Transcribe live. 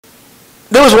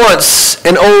There was once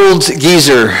an old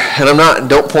geezer, and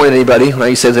don't point at anybody when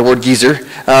I say the word geezer.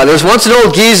 There was once an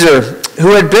old geezer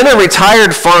who had been a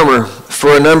retired farmer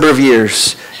for a number of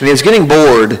years, and he was getting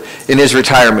bored in his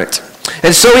retirement.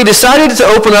 And so he decided to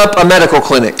open up a medical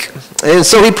clinic. And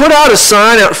so he put out a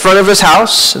sign out front of his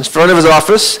house, in front of his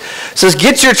office, says,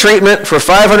 "Get your treatment for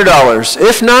 $500.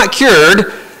 If not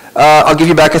cured, I'll give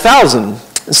you back $1,000."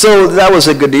 So that was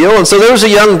a good deal. And so there was a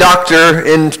young doctor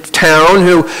in town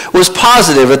who was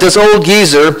positive that this old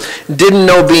geezer didn't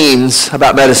know beans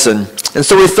about medicine. And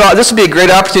so we thought this would be a great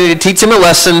opportunity to teach him a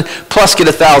lesson, plus get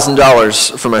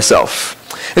 $1,000 for myself.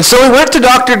 And so we went to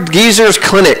Dr. Geezer's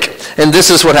clinic, and this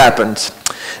is what happened.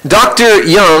 Dr.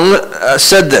 Young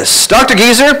said this, "Dr.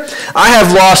 Geezer, I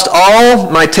have lost all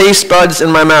my taste buds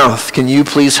in my mouth. Can you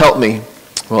please help me?"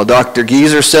 Well, Dr.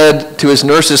 Geezer said to his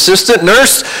nurse assistant,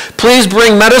 "Nurse, please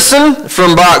bring medicine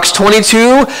from box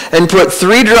 22 and put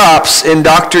 3 drops in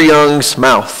Dr. Young's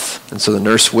mouth." And so the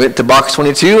nurse went to box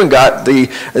 22 and got the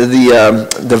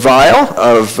vial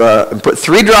and put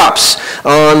 3 drops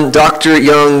on Dr.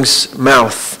 Young's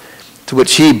mouth, to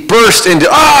which he burst into,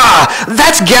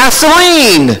 "That's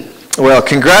gasoline!" "Well,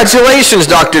 congratulations,"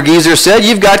 Dr. Geezer said.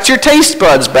 "You've got your taste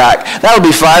buds back. That'll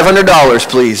be $500,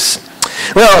 please."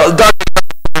 Well, Dr.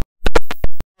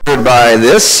 by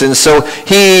this, and so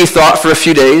he thought for a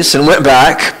few days and went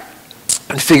back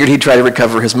and figured he'd try to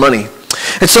recover his money.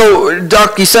 And so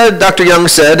Dr. Young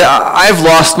said, "I've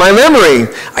lost my memory.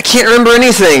 I can't remember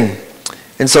anything."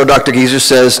 And so Dr. Geezer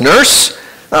says, "Nurse,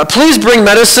 please bring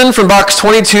medicine from box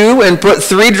 22 and put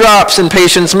 3 drops in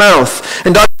patient's mouth."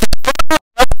 And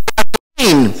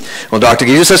well, Dr.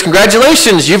 Geezer says,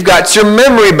 "Congratulations, you've got your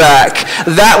memory back.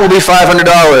 That will be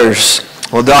 $500.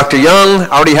 Well, Dr. Young,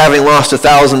 already having lost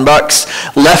 $1,000,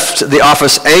 left the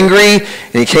office angry, and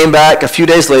he came back a few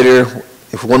days later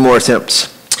with one more attempt.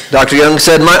 Dr. Young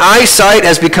said, "My eyesight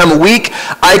has become weak.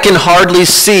 I can hardly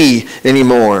see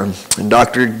anymore." And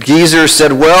Dr. Geezer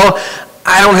said, "Well,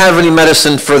 I don't have any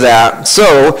medicine for that,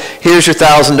 so here's your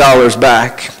 $1,000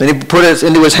 back." And he put it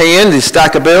into his hand, his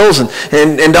stack of bills,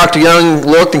 and Dr. Young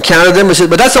looked and counted them and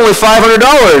said, "But that's only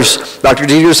 $500. Dr.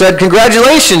 Geezer said,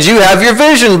 "Congratulations, you have your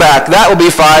vision back. That will be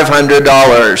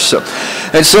 $500.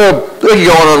 And so we could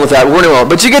go on with that.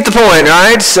 But you get the point,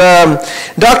 right?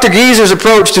 Dr. Geezer's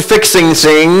approach to fixing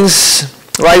things,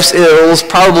 life's ills,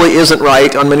 probably isn't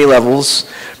right on many levels.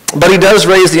 But he does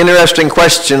raise the interesting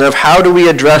question of how do we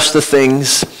address the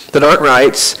things that aren't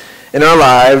right in our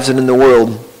lives and in the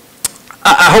world.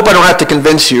 I hope I don't have to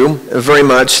convince you very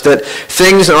much that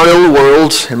things in our little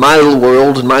world, in my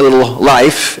little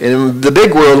life, in the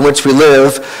big world in which we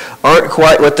live, aren't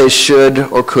quite what they should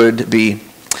or could be.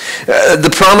 The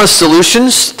promised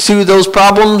solutions to those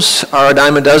problems are a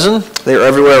dime a dozen. They are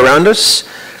everywhere around us.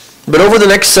 But over the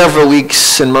next several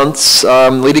weeks and months,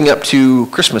 leading up to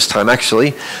Christmas time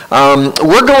actually,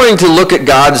 we're going to look at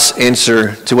God's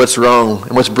answer to what's wrong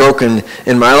and what's broken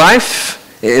in my life,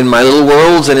 in my little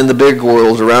worlds, and in the big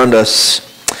world around us.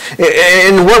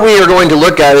 And what we are going to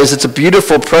look at is it's a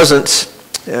beautiful present,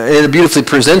 and beautifully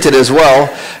presented as well,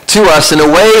 to us in a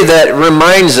way that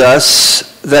reminds us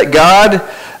that God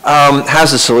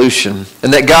has a solution,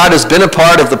 and that God has been a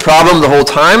part of the problem the whole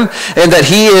time, and that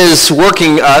he is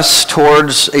working us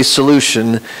towards a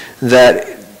solution that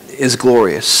is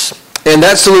glorious. And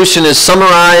that solution is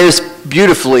summarized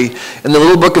beautifully in the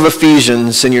little book of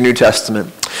Ephesians in your New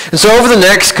Testament. And so over the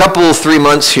next 3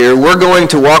 months here, we're going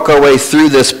to walk our way through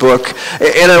this book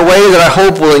in a way that I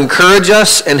hope will encourage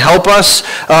us and help us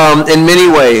in many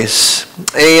ways.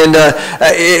 And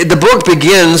the book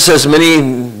begins, as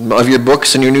many of your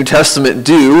books in your New Testament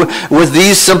do, with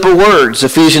these simple words.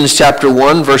 Ephesians chapter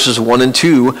 1, verses 1 and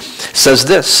 2 says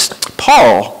this,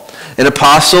 "Paul, an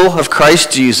apostle of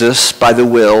Christ Jesus by the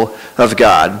will of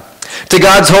God. To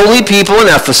God's holy people in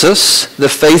Ephesus, the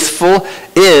faithful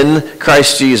in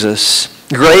Christ Jesus.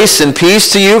 Grace and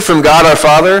peace to you from God our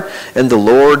Father and the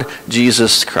Lord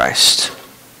Jesus Christ."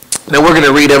 Now we're going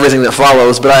to read everything that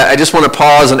follows, but I just want to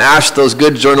pause and ask those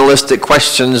good journalistic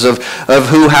questions of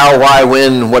who, how, why,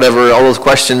 when, whatever, all those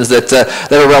questions that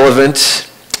are relevant.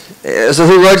 So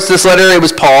who wrote this letter? It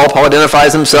was Paul. Paul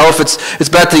identifies himself. It's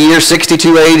about the year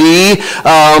 62 AD.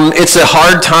 It's a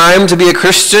hard time to be a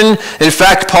Christian. In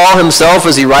fact, Paul himself,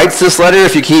 as he writes this letter,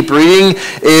 if you keep reading,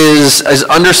 is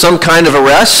under some kind of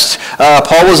arrest.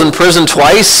 Paul was in prison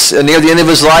twice near the end of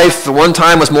his life. One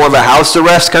time was more of a house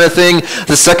arrest kind of thing.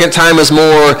 The second time was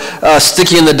more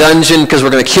sticky in the dungeon because we're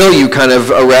going to kill you kind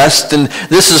of arrest. And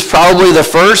this is probably the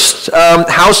first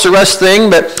house arrest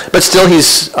thing, but still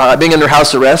he's being under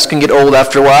house arrest can get old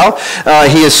after a while.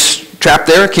 He is trapped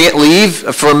there, can't leave,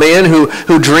 for a man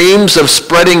who dreams of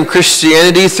spreading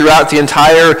Christianity throughout the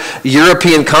entire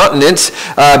European continent.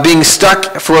 Being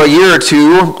stuck for a year or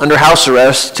two under house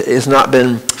arrest has not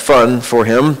been fun for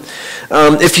him.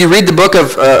 If you read the book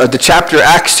of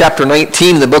Acts chapter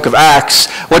 19, the book of Acts,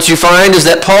 what you find is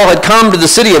that Paul had come to the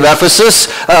city of Ephesus.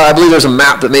 I believe there's a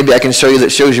map that maybe I can show you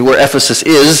that shows you where Ephesus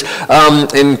is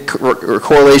in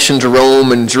correlation to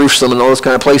Rome and Jerusalem and all those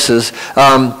kind of places.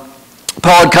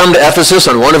 Paul had come to Ephesus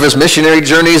on one of his missionary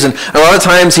journeys, and a lot of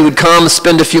times he would come,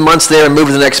 spend a few months there, and move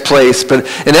to the next place. But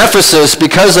in Ephesus,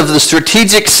 because of the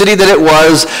strategic city that it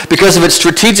was, because of its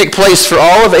strategic place for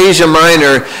all of Asia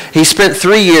Minor, he spent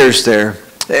 3 years there.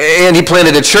 And he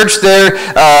planted a church there.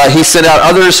 He sent out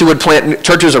others who would plant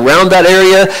churches around that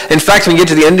area. In fact, when you get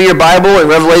to the end of your Bible, in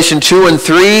Revelation 2 and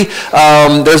 3,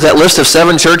 there's that list of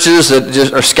 7 churches that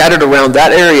just are scattered around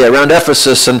that area, around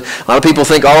Ephesus. And a lot of people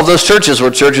think all of those churches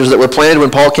were churches that were planted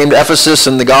when Paul came to Ephesus,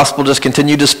 and the gospel just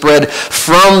continued to spread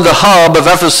from the hub of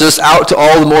Ephesus out to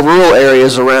all the more rural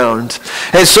areas around.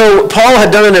 And so Paul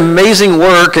had done an amazing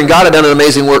work, and God had done an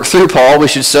amazing work through Paul, we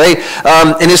should say,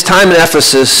 in his time in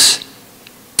Ephesus.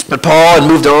 But Paul had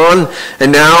moved on,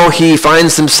 and now he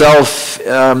finds himself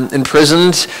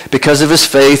imprisoned because of his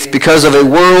faith, because of a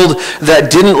world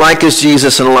that didn't like his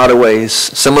Jesus in a lot of ways.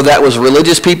 Some of that was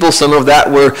religious people. Some of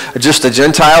that were just the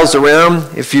Gentiles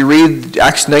around. If you read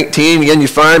Acts 19, again, you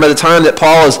find by the time that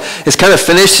Paul is kind of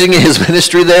finishing his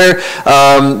ministry there,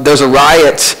 there's a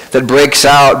riot that breaks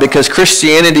out because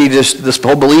Christianity, just this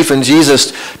whole belief in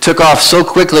Jesus, took off so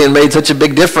quickly and made such a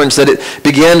big difference that it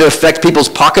began to affect people's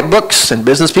pocketbooks, and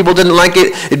business people didn't like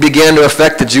it. It began to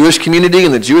affect the Jewish community,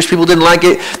 and the Jewish people didn't like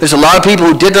it. There's a lot of people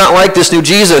who did not like this new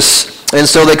Jesus, and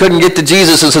so they couldn't get to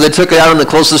Jesus, and so they took it out on the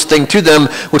closest thing to them,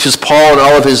 which is Paul and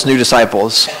all of his new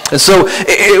disciples. And so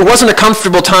it wasn't a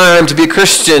comfortable time to be a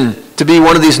Christian, to be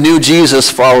one of these new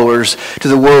Jesus followers to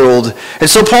the world. And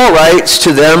so Paul writes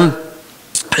to them,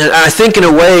 and I think in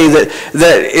a way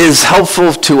that is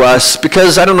helpful to us,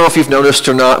 because I don't know if you've noticed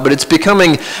or not, but it's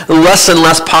becoming less and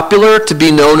less popular to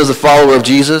be known as a follower of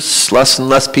Jesus. Less and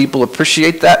less people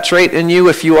appreciate that trait in you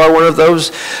if you are one of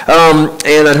those.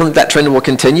 And I hope that trend will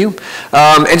continue.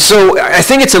 And so I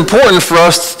think it's important for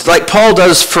us, like Paul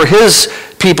does for his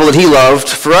people that he loved,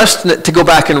 for us to go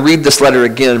back and read this letter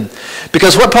again.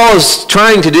 Because what Paul is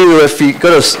trying to do, if you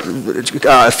go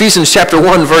to Ephesians chapter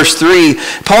 1, verse 3,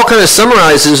 Paul kind of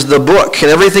summarizes the book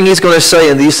and everything he's going to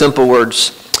say in these simple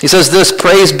words. He says this: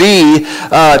 "Praise be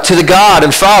to the God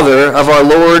and Father of our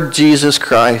Lord Jesus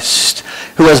Christ,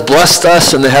 who has blessed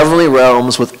us in the heavenly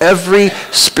realms with every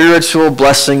spiritual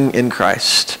blessing in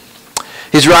Christ."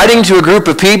 He's writing to a group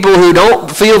of people who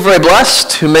don't feel very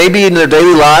blessed, who maybe in their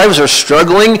daily lives are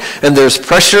struggling, and there's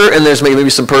pressure, and there's maybe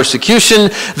some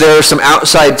persecution, there are some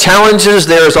outside challenges,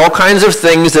 there's all kinds of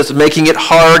things that's making it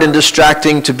hard and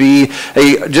distracting to be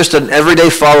just an everyday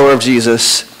follower of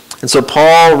Jesus. And so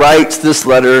Paul writes this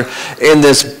letter in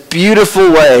this beautiful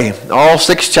way. All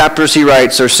 6 chapters he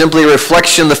writes are simply a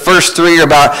reflection. The first 3 are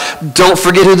about don't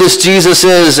forget who this Jesus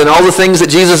is and all the things that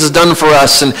Jesus has done for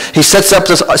us. And he sets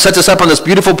us up on this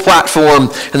beautiful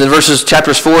platform. And then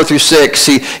chapters 4 through 6,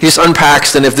 he just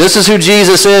unpacks. And if this is who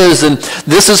Jesus is, then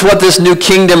this is what this new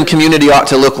kingdom community ought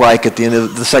to look like at the end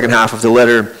of the second half of the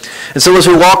letter. And so as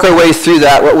we walk our way through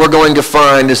that, what we're going to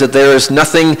find is that there is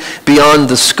nothing beyond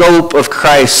the scope of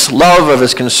Christ's love, of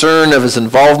his concern, of his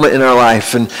involvement in our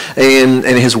life. And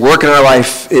his work in our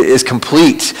life is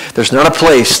complete. There's not a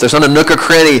place, there's not a nook or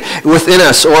cranny within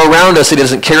us or around us he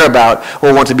doesn't care about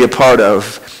or want to be a part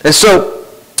of. And so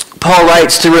Paul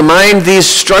writes to remind these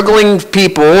struggling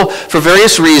people for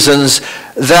various reasons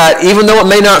that even though it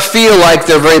may not feel like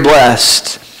they're very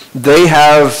blessed, they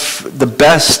have the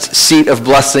best seat of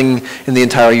blessing in the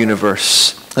entire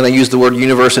universe. And I use the word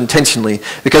universe intentionally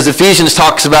because Ephesians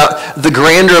talks about the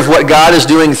grandeur of what God is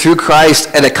doing through Christ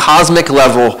at a cosmic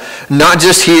level, not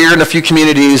just here in a few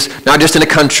communities, not just in a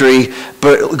country,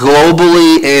 but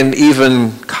globally and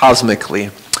even cosmically.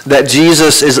 That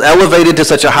Jesus is elevated to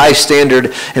such a high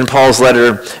standard in Paul's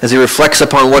letter as he reflects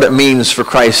upon what it means for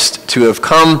Christ to have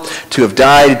come, to have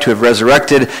died, to have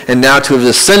resurrected, and now to have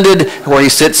ascended where he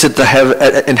sits in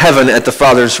heaven at the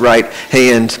Father's right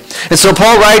hand. And so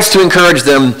Paul writes to encourage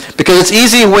them because it's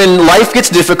easy when life gets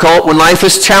difficult, when life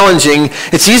is challenging,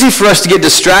 it's easy for us to get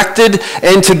distracted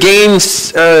and to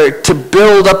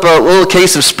build up a little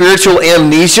case of spiritual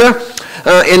amnesia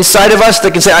inside of us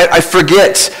that can say, I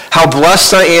forget how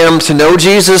blessed I am to know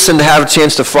Jesus and to have a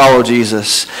chance to follow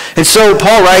Jesus. And so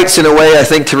Paul writes in a way, I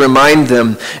think, to remind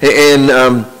them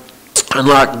in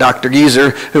Unlike Dr. Geezer,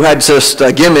 who had just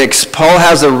gimmicks, Paul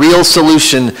has a real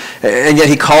solution, and yet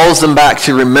he calls them back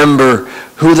to remember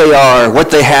who they are, what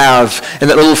they have, and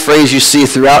that little phrase you see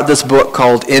throughout this book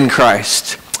called "in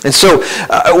Christ." And so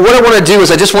what I want to do is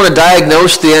I just want to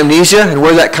diagnose the amnesia and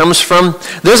where that comes from.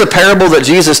 There's a parable that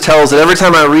Jesus tells that every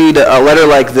time I read a letter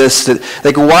like this, that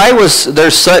like, why was there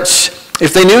such,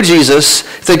 if they knew Jesus,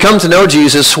 if they'd come to know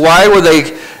Jesus, why were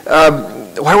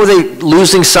they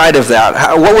losing sight of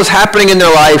that? What was happening in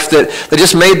their life that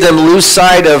just made them lose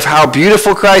sight of how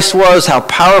beautiful Christ was, how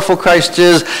powerful Christ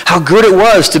is, how good it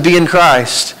was to be in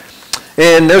Christ?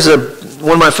 And there's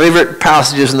one of my favorite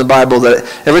passages in the Bible that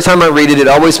every time I read it, it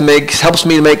always helps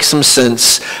me to make some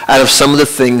sense out of some of the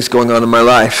things going on in my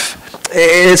life.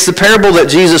 And it's the parable that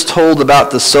Jesus told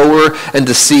about the sower and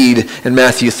the seed in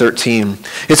Matthew 13.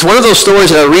 It's one of those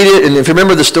stories that I read it, and if you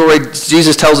remember the story,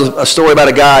 Jesus tells a story about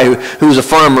a guy who's a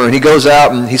farmer, and he goes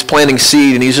out and he's planting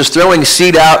seed, and he's just throwing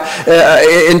seed out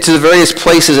into the various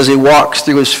places as he walks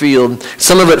through his field.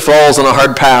 Some of it falls on a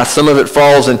hard path, some of it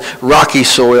falls in rocky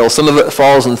soil, some of it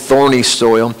falls in thorny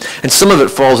soil, and some of it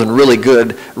falls in really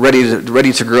good,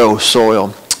 ready to grow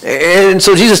soil. And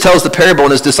so Jesus tells the parable,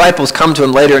 and his disciples come to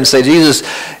him later and say, Jesus,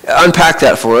 unpack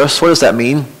that for us. What does that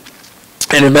mean?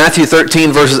 And in Matthew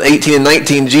 13, verses 18 and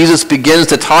 19, Jesus begins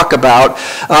to talk about,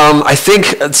 I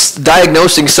think,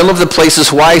 diagnosing some of the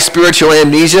places why spiritual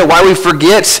amnesia, why we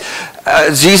forget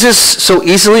Jesus so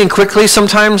easily and quickly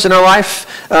sometimes in our life,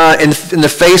 in the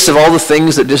face of all the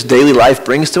things that just daily life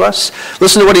brings to us.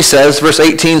 Listen to what he says. Verse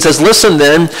 18 says, listen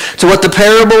then to what the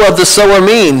parable of the sower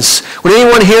means. When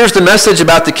anyone hears the message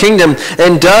about the kingdom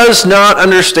and does not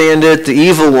understand it, the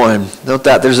evil one, note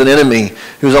that, there's an enemy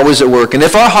who's always at work. And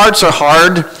if our hearts are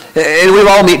hard, and we've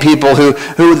all meet people who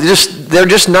they're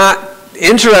just not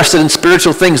interested in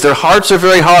spiritual things. Their hearts are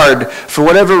very hard for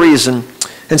whatever reason.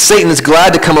 And Satan is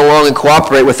glad to come along and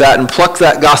cooperate with that and pluck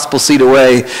that gospel seed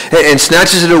away and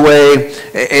snatches it away,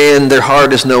 and their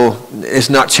heart is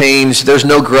not changed. There's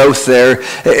no growth there.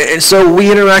 And so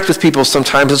we interact with people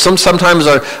sometimes, and sometimes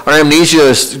our amnesia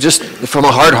is just from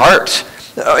a hard heart.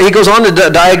 He goes on to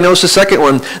diagnose the second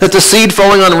one, that the seed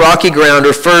falling on rocky ground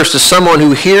refers to someone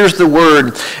who hears the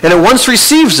word and at once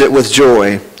receives it with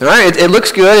joy. All right? It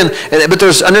looks good, but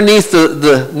there's underneath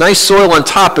the nice soil on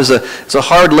top is a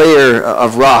hard layer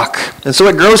of rock. And so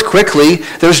it grows quickly.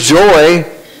 There's joy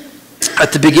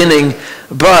at the beginning,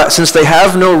 but since they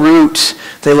have no root,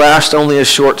 they last only a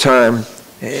short time.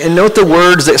 And note the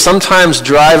words that sometimes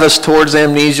drive us towards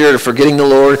amnesia or forgetting the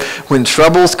Lord when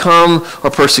troubles come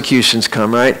or persecutions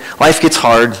come, right? Life gets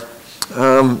hard.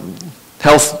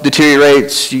 Health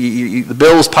deteriorates. The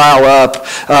bills pile up.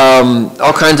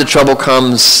 All kinds of trouble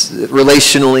comes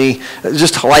relationally.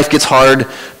 Just life gets hard.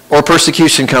 Or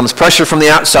persecution comes. Pressure from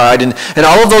the outside. And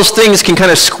all of those things can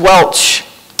kind of squelch.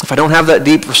 If I don't have that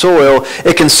deep soil,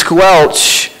 it can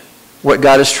squelch what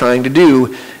God is trying to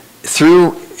do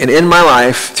through and in my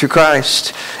life through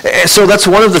Christ. And so that's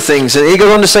one of the things. And he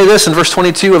goes on to say this in verse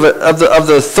 22 of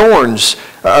the thorns,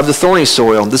 of the thorny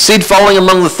soil. The seed falling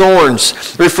among the thorns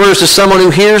refers to someone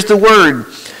who hears the word,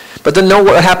 but then know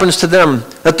what happens to them.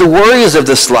 That the worries of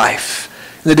this life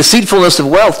and the deceitfulness of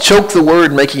wealth choke the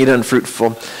word, making it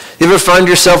unfruitful. You ever find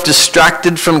yourself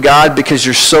distracted from God because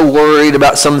you're so worried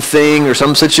about something or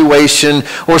some situation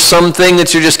or something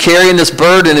that you're just carrying this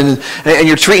burden and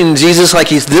you're treating Jesus like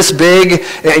he's this big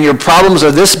and your problems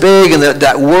are this big and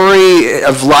that worry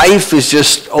of life is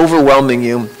just overwhelming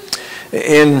you.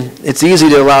 And it's easy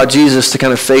to allow Jesus to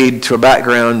kind of fade to a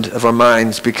background of our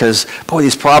minds because, boy,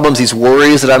 these problems, these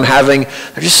worries that I'm having,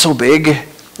 they're just so big.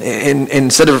 And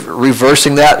instead of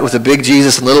reversing that with a big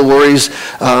Jesus and little worries,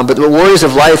 but the worries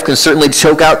of life can certainly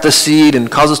choke out the seed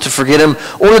and cause us to forget him,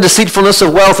 or the deceitfulness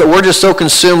of wealth that we're just so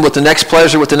consumed with the next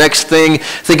pleasure, with the next thing,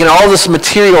 thinking all this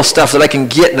material stuff that I can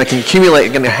get and I can accumulate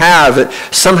and can have, that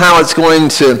somehow it's going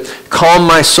to calm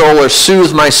my soul or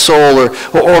soothe my soul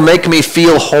or make me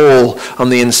feel whole on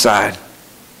the inside.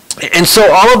 And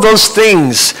so all of those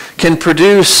things can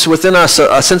produce within us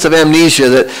a sense of amnesia,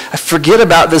 that I forget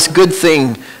about this good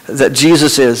thing that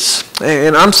Jesus is.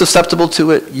 And I'm susceptible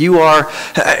to it. You are.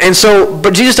 And so,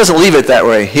 but Jesus doesn't leave it that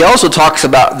way. He also talks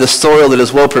about the soil that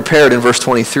is well prepared in verse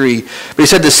 23. But he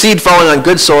said the seed falling on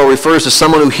good soil refers to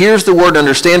someone who hears the word and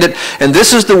understands it. And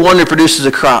this is the one who produces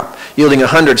a crop, yielding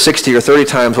 100, 60, or 30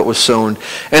 times what was sown.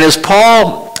 And as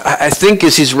Paul I think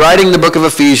as he's writing the book of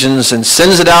Ephesians and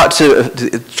sends it out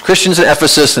to Christians in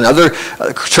Ephesus and other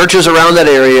churches around that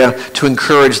area to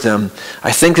encourage them,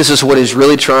 I think this is what he's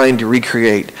really trying to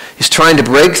recreate. He's trying to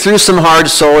break through some hard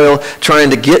soil, trying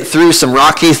to get through some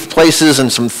rocky places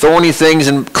and some thorny things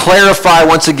and clarify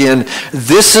once again,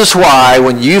 this is why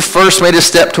when you first made a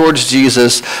step towards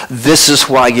Jesus, this is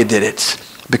why you did it.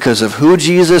 Because of who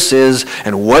Jesus is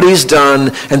and what he's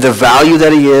done and the value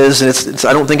that he is. And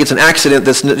I don't think it's an accident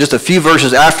that's just a few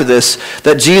verses after this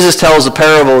that Jesus tells a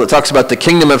parable that talks about the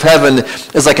kingdom of heaven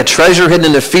is like a treasure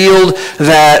hidden in a field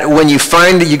that when you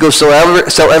find it, you go sell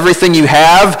everything you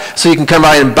have so you can come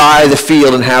by and buy the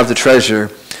field and have the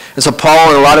treasure. And so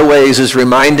Paul, in a lot of ways, is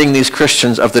reminding these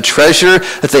Christians of the treasure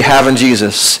that they have in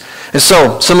Jesus. And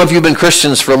so some of you have been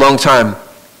Christians for a long time.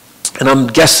 And I'm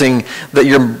guessing that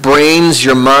your brains,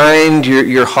 your mind,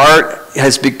 your heart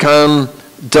has become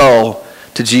dull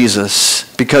to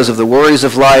Jesus because of the worries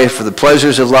of life or the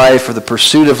pleasures of life or the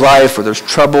pursuit of life or there's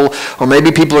trouble or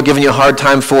maybe people are giving you a hard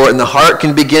time for it and the heart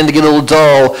can begin to get a little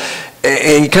dull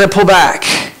and you kind of pull back.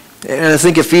 And I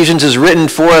think Ephesians is written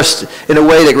for us in a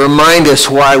way that reminds us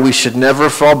why we should never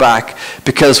fall back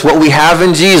because what we have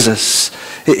in Jesus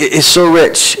is so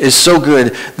rich, is so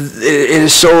good. It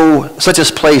is such a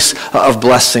place of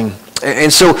blessing.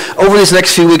 And so over these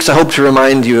next few weeks, I hope to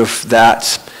remind you of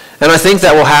that. And I think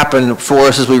that will happen for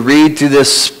us as we read through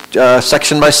this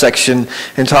section by section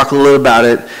and talk a little about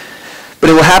it. But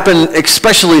it will happen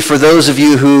especially for those of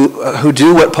you who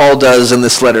do what Paul does in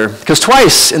this letter. Because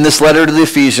twice in this letter to the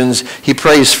Ephesians, he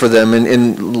prays for them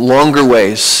in longer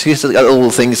ways. He has little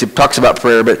things, he talks about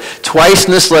prayer, but twice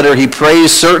in this letter, he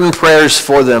prays certain prayers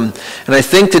for them. And I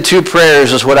think the two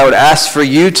prayers is what I would ask for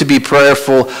you to be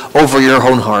prayerful over your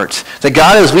own heart. That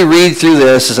God, as we read through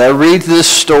this, as I read through this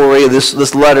story,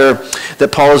 this letter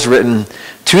that Paul has written,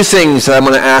 two things that I'm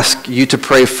going to ask you to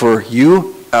pray for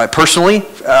you personally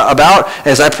about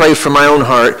as I pray for my own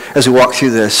heart as we walk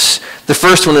through this. The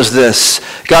first one is this.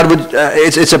 God would,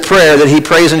 it's a prayer that he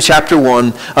prays in chapter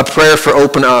 1, a prayer for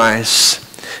open eyes.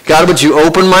 God, would you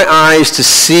open my eyes to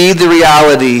see the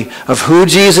reality of who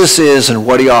Jesus is and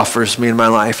what he offers me in my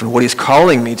life and what he's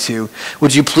calling me to?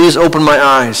 Would you please open my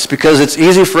eyes? Because it's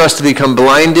easy for us to become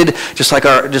blinded, just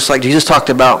like Jesus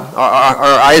talked about.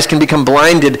 Our eyes can become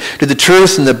blinded to the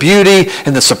truth and the beauty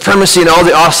and the supremacy and all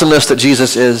the awesomeness that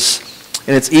Jesus is.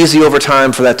 And it's easy over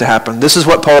time for that to happen. This is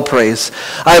what Paul prays.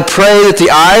 I pray that the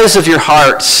eyes of your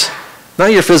hearts,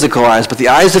 not your physical eyes, but the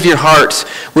eyes of your hearts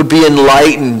would be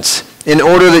enlightened in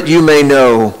order that you may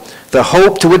know the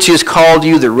hope to which he has called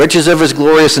you, the riches of his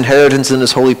glorious inheritance in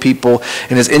his holy people,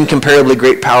 and his incomparably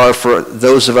great power for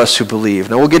those of us who believe.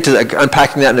 Now we'll get to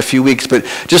unpacking that in a few weeks, but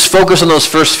just focus on those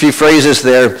first few phrases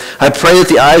there. I pray that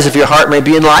the eyes of your heart may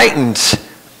be enlightened.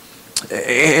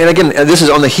 And again, this is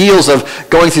on the heels of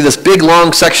going through this big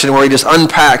long section where he just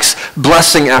unpacks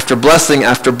blessing after blessing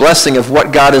after blessing of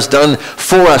what God has done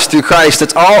for us through Christ.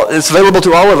 It's available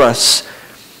to all of us.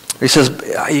 He says,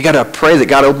 you got to pray that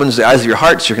God opens the eyes of your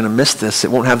hearts. You're going to miss this.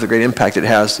 It won't have the great impact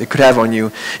it could have on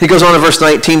you. He goes on in verse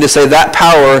 19 to say, that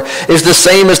power is the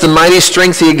same as the mighty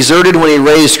strength he exerted when he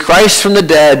raised Christ from the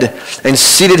dead and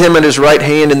seated him at his right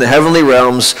hand in the heavenly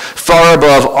realms, far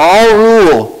above all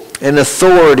rule and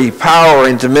authority, power,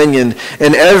 and dominion,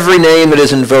 and every name that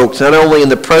is invoked, not only in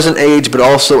the present age, but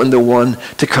also in the one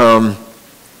to come.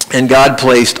 And God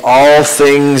placed all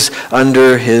things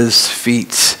under his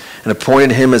feet and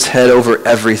appointed him as head over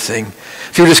everything.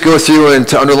 If you just go through and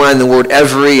to underline the word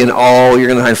every and all, you're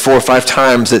going to find 4 or 5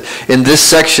 times that in this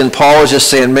section, Paul is just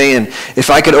saying, man,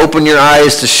 if I could open your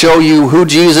eyes to show you who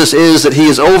Jesus is, that he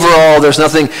is over all, there's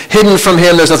nothing hidden from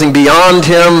him, there's nothing beyond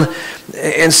him.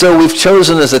 And so we've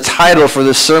chosen as a title for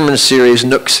this sermon series,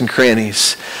 Nooks and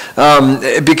Crannies.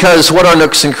 Because what are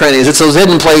nooks and crannies? It's those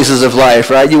hidden places of life,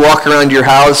 right? You walk around your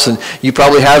house and you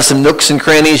probably have some nooks and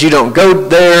crannies. You don't go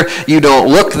there. You don't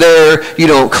look there. You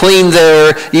don't clean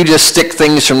there. You just stick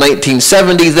things from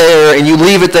 1970 there and you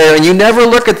leave it there and you never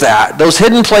look at that. Those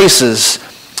hidden places.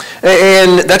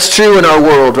 And that's true in our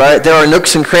world, right? There are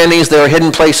nooks and crannies. There are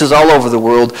hidden places all over the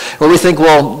world where we think,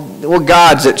 well,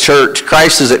 God's at church,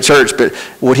 Christ is at church, but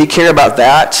would he care about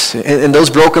that? In those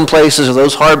broken places or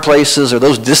those hard places or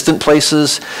those distant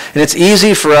places? And it's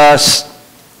easy for us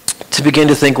to begin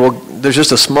to think, well, there's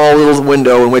just a small little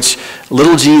window in which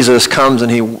little Jesus comes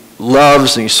and he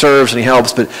loves and he serves and he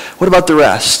helps, but what about the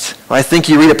rest? I think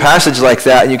you read a passage like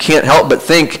that and you can't help but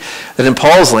think that in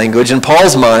Paul's language, in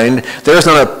Paul's mind, there's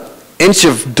not an inch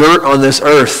of dirt on this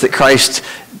earth that Christ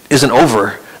isn't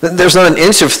over. There's not an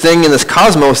inch of thing in this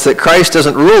cosmos that Christ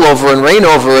doesn't rule over and reign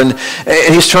over, and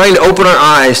he's trying to open our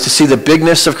eyes to see the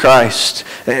bigness of Christ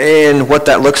and what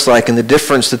that looks like and the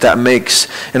difference that makes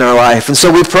in our life. And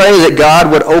so we pray that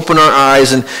God would open our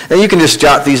eyes, and you can just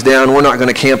jot these down. We're not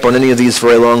going to camp on any of these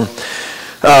very long.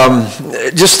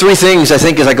 Just three things, I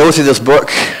think, as I go through this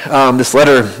book, this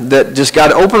letter, that just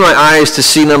God opened my eyes to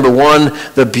see, number one,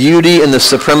 the beauty and the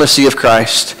supremacy of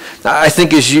Christ. I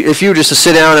think if you were just to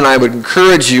sit down, and I would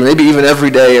encourage you, maybe even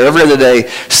every day or every other day,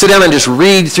 sit down and just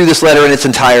read through this letter in its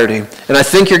entirety. And I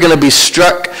think you're going to be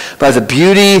struck by the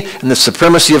beauty and the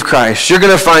supremacy of Christ. You're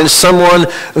going to find someone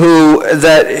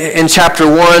that in chapter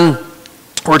 1,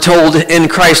 we're told in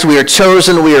Christ we are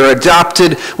chosen, we are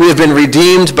adopted, we have been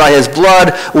redeemed by his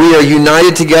blood, we are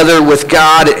united together with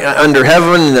God under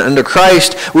heaven and under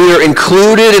Christ, we are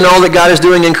included in all that God is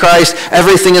doing in Christ,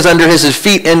 everything is under his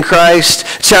feet in Christ.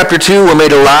 Chapter 2, we're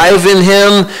made alive in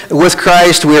him with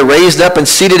Christ, we are raised up and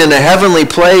seated in a heavenly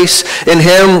place. In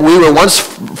him we were once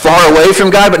far away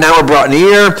from God, but now we're brought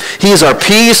near. He is our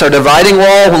peace, our dividing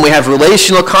wall when we have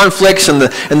relational conflicts and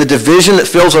the division that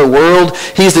fills our world.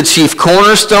 He's the chief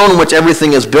cornerstone which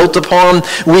everything is built upon.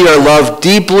 We are loved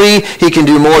deeply. He can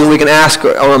do more than we can ask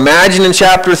or imagine in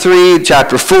chapter 3.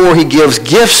 Chapter 4, he gives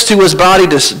gifts to his body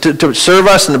to serve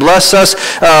us and to bless us,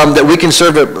 that we can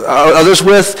serve others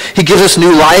with. He gives us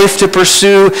new life to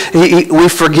pursue. We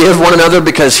forgive one another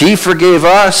because he forgave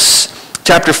us.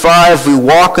 Chapter 5, we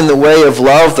walk in the way of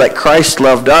love that Christ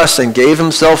loved us and gave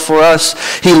himself for us.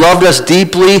 He loved us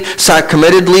deeply,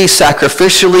 committedly,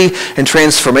 sacrificially, and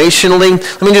transformationally.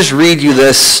 Let me just read you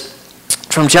this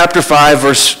from chapter 5,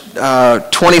 verse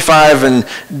 25 and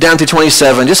down to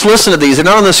 27. Just listen to these. They're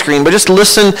not on the screen, but just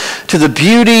listen to the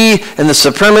beauty and the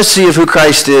supremacy of who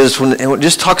Christ is when it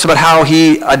just talks about how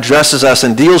he addresses us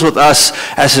and deals with us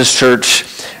as his church.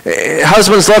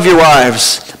 Husbands, love your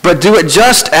wives, but do it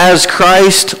just as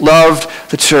Christ loved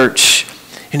the church.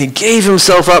 And he gave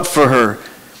himself up for her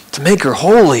to make her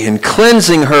holy and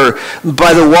cleansing her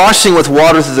by the washing with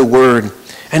water through the word,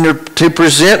 and to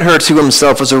present her to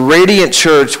himself as a radiant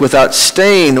church without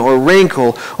stain or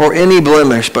wrinkle or any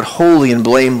blemish, but holy and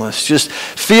blameless. Just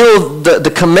feel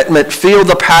the commitment, feel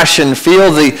the passion,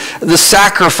 feel the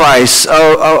sacrifice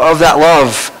of that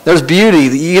love. There's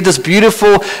beauty. You get this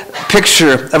beautiful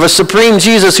picture of a supreme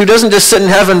Jesus who doesn't just sit in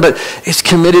heaven, but is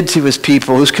committed to his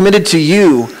people, who's committed to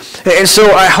you. And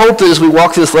so I hope that as we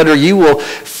walk through this letter, you will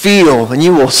feel and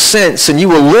you will sense and you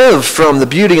will live from the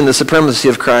beauty and the supremacy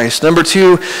of Christ. Number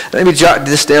 2, let me jot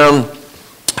this down.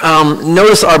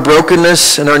 Notice our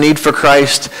brokenness and our need for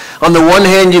Christ. On the one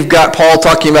hand, you've got Paul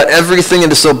talking about everything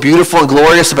that is so beautiful and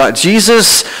glorious about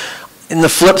Jesus. In the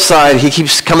flip side, he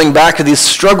keeps coming back to these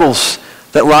struggles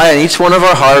that lie in each one of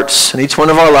our hearts and each one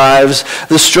of our lives.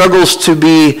 The struggles to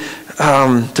be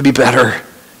better.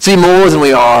 See more than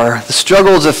we are, the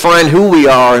struggle to find who we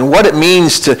are and what it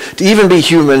means to even be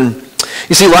human.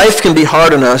 You see, life can be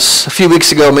hard on us. A few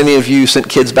weeks ago, many of you sent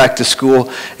kids back to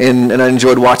school, and I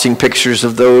enjoyed watching pictures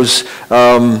of those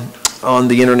on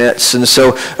the internets. And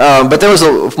so, but there was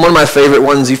one of my favorite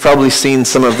ones. You've probably seen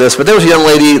some of this, but there was a young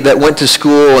lady that went to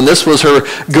school, and this was her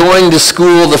going to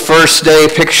school the first day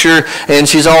picture, and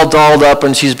she's all dolled up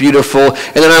and she's beautiful.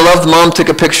 And then I love the mom took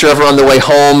a picture of her on the way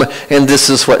home, and this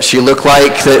is what she looked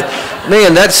like.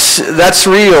 Man, that's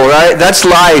real, right? That's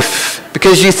life.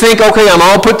 Because you think, okay, I'm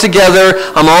all put together,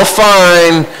 I'm all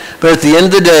fine, but at the end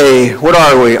of the day, what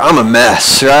are we? I'm a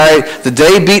mess, right? The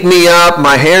day beat me up,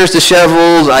 my hair's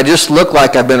disheveled, I just look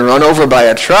like I've been run over by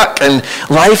a truck, and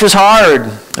life is hard,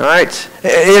 all right?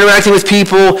 Interacting with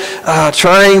people,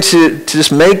 trying to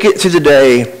just make it through the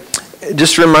day, it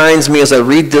just reminds me as I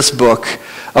read this book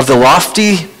of the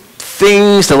lofty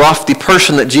things, the lofty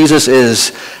person that Jesus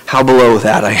is, how below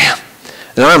that I am.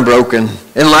 And I'm broken.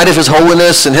 In light of his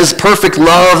holiness and his perfect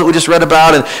love that we just read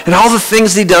about and all the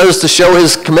things he does to show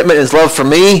his commitment and his love for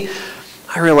me,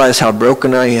 I realize how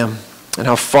broken I am and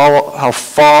how far I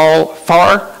fall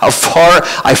from,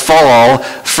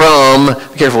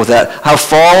 be careful with that, how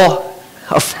far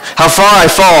I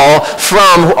fall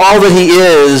from all that he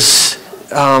is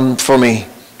for me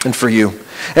and for you.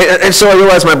 And so I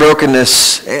realize my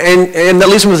brokenness, and that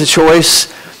leaves me with a choice.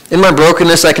 In my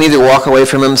brokenness, I can either walk away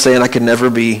from him saying I could never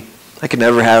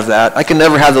have that. I can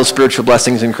never have those spiritual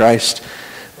blessings in Christ.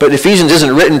 But Ephesians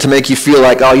isn't written to make you feel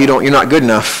like, oh, you're not good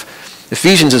enough.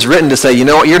 Ephesians is written to say, you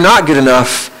know what, you're not good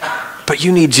enough, but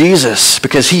you need Jesus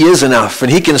because he is enough,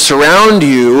 and he can surround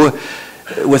you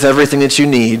with everything that you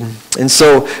need. And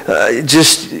so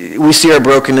we see our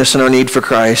brokenness and our need for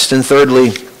Christ. And thirdly,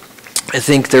 I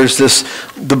think there's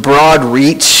the broad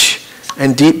reach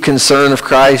and deep concern of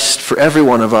Christ for every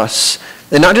one of us.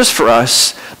 And not just for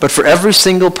us, but for every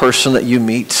single person that you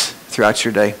meet throughout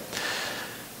your day.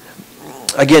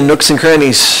 Again, Nooks and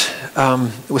Crannies.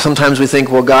 Sometimes we think,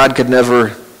 well, God could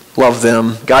never love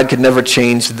them. God could never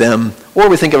change them. Or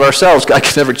we think of ourselves, God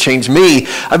could never change me.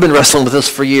 I've been wrestling with this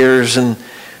for years.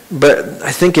 But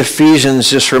I think Ephesians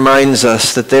just reminds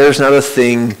us that there's not a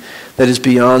thing that is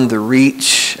beyond the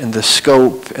reach and the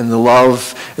scope and the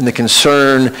love and the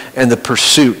concern and the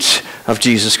pursuit of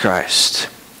Jesus Christ.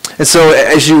 And so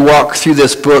as you walk through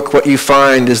this book, what you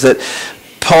find is that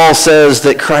Paul says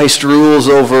that Christ rules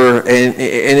over and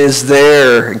is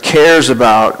there and cares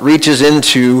about, reaches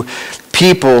into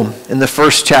people in the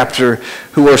first chapter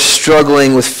who are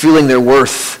struggling with feeling their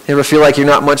worth. You ever feel like you're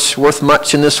not worth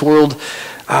much in this world?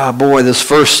 This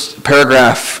first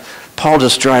paragraph, Paul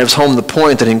just drives home the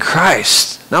point that in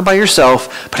Christ, not by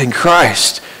yourself, but in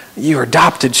Christ, you are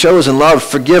adopted, chosen, loved,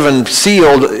 forgiven,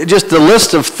 sealed. Just the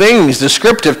list of things,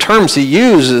 descriptive terms he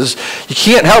uses. You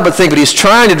can't help but think, but he's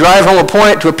trying to drive home a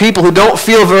point to a people who don't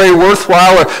feel very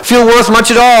worthwhile or feel worth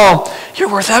much at all. You're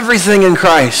worth everything in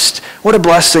Christ. What a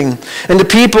blessing. And to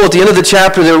people at the end of the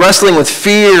chapter, they're wrestling with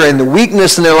fear and the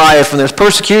weakness in their life, and there's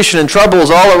persecution and troubles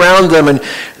all around them, and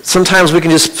sometimes we can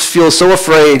just feel so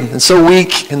afraid and so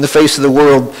weak in the face of the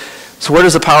world. So where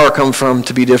does the power come from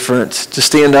to be different, to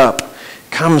stand up?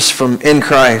 It comes from in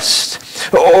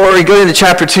Christ. Or you go into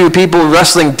chapter 2, people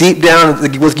wrestling deep down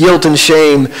with guilt and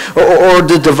shame, or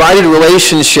the divided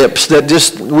relationships that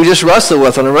we just wrestle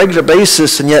with on a regular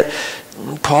basis, and yet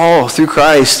Paul, through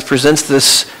Christ, presents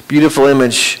this beautiful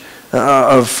image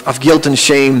of guilt and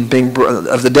shame,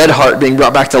 of the dead heart being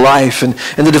brought back to life, and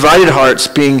the divided hearts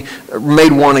being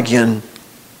made one again.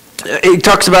 He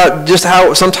talks about just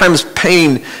how sometimes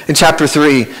pain in chapter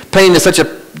 3, pain is such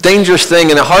a dangerous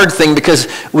thing and a hard thing because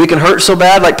we can hurt so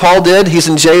bad like Paul did. He's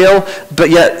in jail, but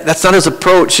yet that's not his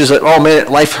approach. Is that, oh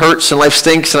man, life hurts and life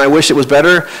stinks and I wish it was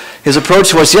better. His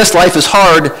approach was, yes, life is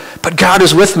hard, but God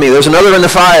is with me. There's another in the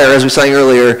fire, as we sang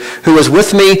earlier, who is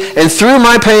with me, and through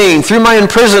my pain, through my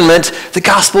imprisonment, the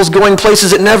gospel's going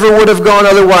places it never would have gone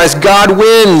otherwise. God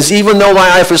wins, even though my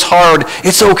life is hard.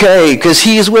 It's okay, because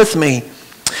he is with me.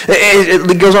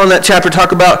 It goes on in that chapter,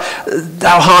 talk about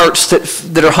thou hearts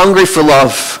that are hungry for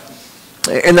love.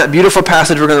 In that beautiful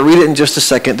passage, we're going to read it in just a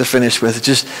second to finish with.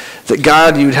 Just that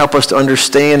God, you'd help us to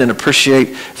understand and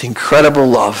appreciate the incredible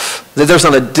love. That there's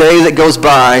not a day that goes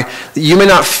by that you may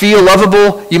not feel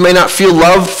lovable, you may not feel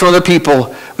loved from other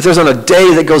people, but there's not a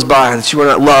day that goes by that you are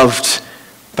not loved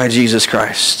by Jesus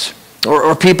Christ.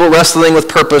 Or people wrestling with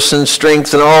purpose and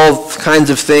strength and all kinds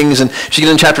of things. And she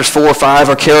get in chapters 4 or 5,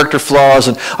 our character flaws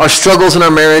and our struggles in our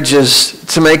marriages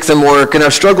to make them work, and our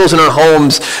struggles in our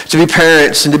homes to be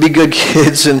parents and to be good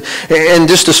kids, and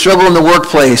just to struggle in the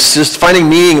workplace, just finding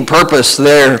meaning and purpose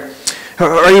there.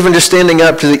 Or even just standing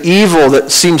up to the evil that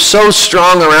seems so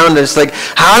strong around us. Like,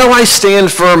 how do I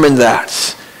stand firm in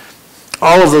that?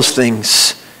 All of those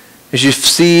things, as you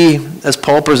see, as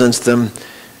Paul presents them,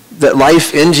 that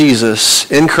life in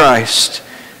Jesus, in Christ,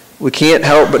 we can't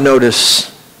help but notice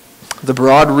the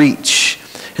broad reach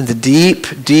and the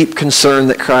deep, deep concern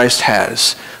that Christ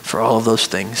has for all of those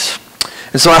things.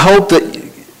 And so I hope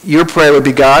that your prayer would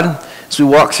be, God, as we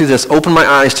walk through this, open my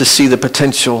eyes to see the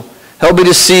potential. Help me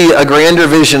to see a grander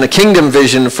vision, a kingdom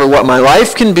vision for what my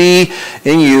life can be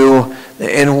in you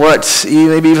and what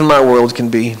maybe even my world can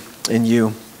be in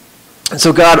you. And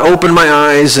so God, open my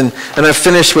eyes, and I've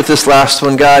finished with this last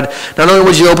one. God, not only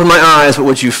would you open my eyes, but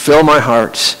would you fill my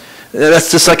heart?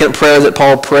 That's the second prayer that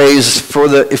Paul prays for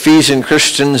the Ephesian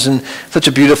Christians, and such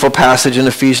a beautiful passage in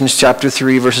Ephesians chapter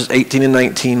 3, verses 18 and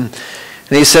 19. And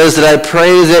he says that I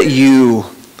pray that you,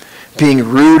 being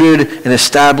rooted and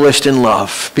established in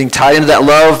love, being tied into that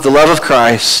love, the love of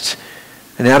Christ,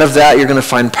 and out of that you're going to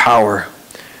find power,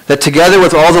 that together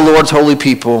with all the Lord's holy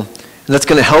people, and that's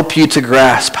going to help you to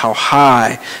grasp how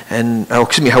wide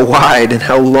and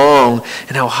how long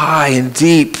and how high and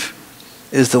deep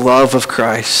is the love of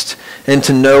Christ, and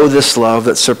to know this love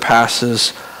that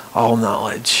surpasses all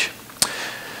knowledge.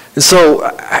 And so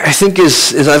I think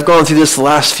as I've gone through this the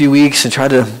last few weeks and tried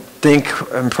to think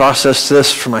and process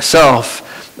this for myself,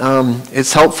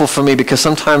 it's helpful for me because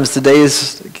sometimes the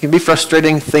days can be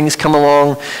frustrating. Things come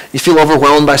along. You feel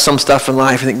overwhelmed by some stuff in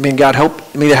life. You think, man, God,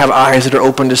 help me to have eyes that are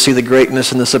open to see the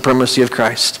greatness and the supremacy of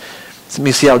Christ. Let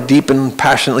me see how deep and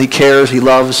passionately he cares, he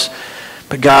loves.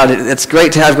 But God, it's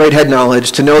great to have great head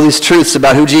knowledge, to know these truths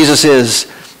about who Jesus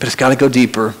is, but it's got to go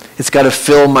deeper. It's got to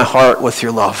fill my heart with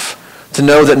your love. To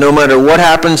know that no matter what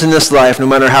happens in this life, no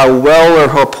matter how well or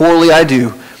how poorly I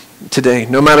do today,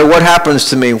 no matter what happens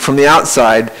to me from the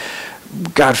outside,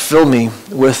 God, fill me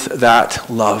with that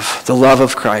love, the love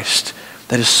of Christ,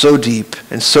 that is so deep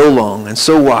and so long and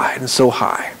so wide and so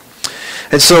high.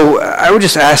 And so I would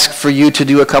just ask for you to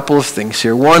do a couple of things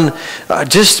here. One,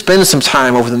 just spend some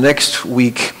time over the next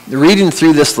week reading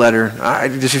through this letter.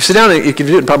 If you sit down, you can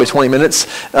do it in probably 20 minutes.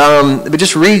 But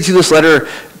just read through this letter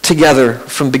together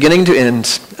from beginning to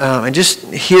end, and just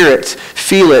hear it,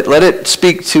 feel it, let it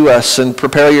speak to us, and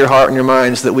prepare your heart and your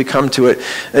minds that we come to it.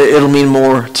 It'll mean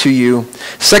more to you.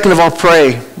 Second of all,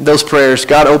 pray those prayers.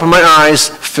 God, open my eyes,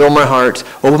 fill my heart.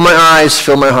 Open my eyes,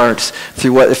 fill my heart,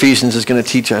 through what Ephesians is going to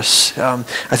teach us.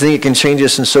 I think it can change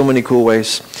us in so many cool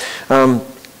ways.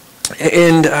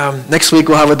 And next week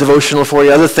we'll have a devotional for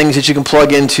you, other things that you can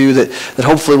plug into that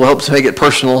hopefully will help to make it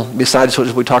personal besides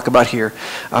what we talk about here.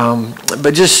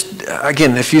 But just,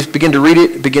 again, if you begin to read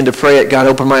it, begin to pray it, God,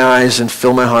 open my eyes and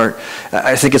fill my heart,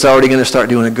 I think it's already going to start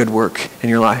doing a good work in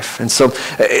your life. And so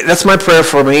that's my prayer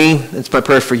for me. It's my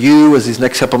prayer for you as these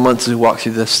next couple months as we walk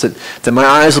through this, that my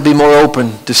eyes will be more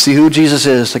open to see who Jesus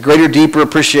is, a greater, deeper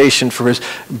appreciation for his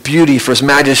beauty, for his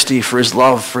majesty, for his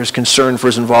love, for his concern, for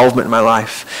his involvement in my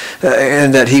life.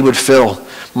 And that he would fill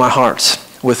my heart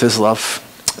with his love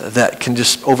that can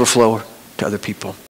just overflow to other people.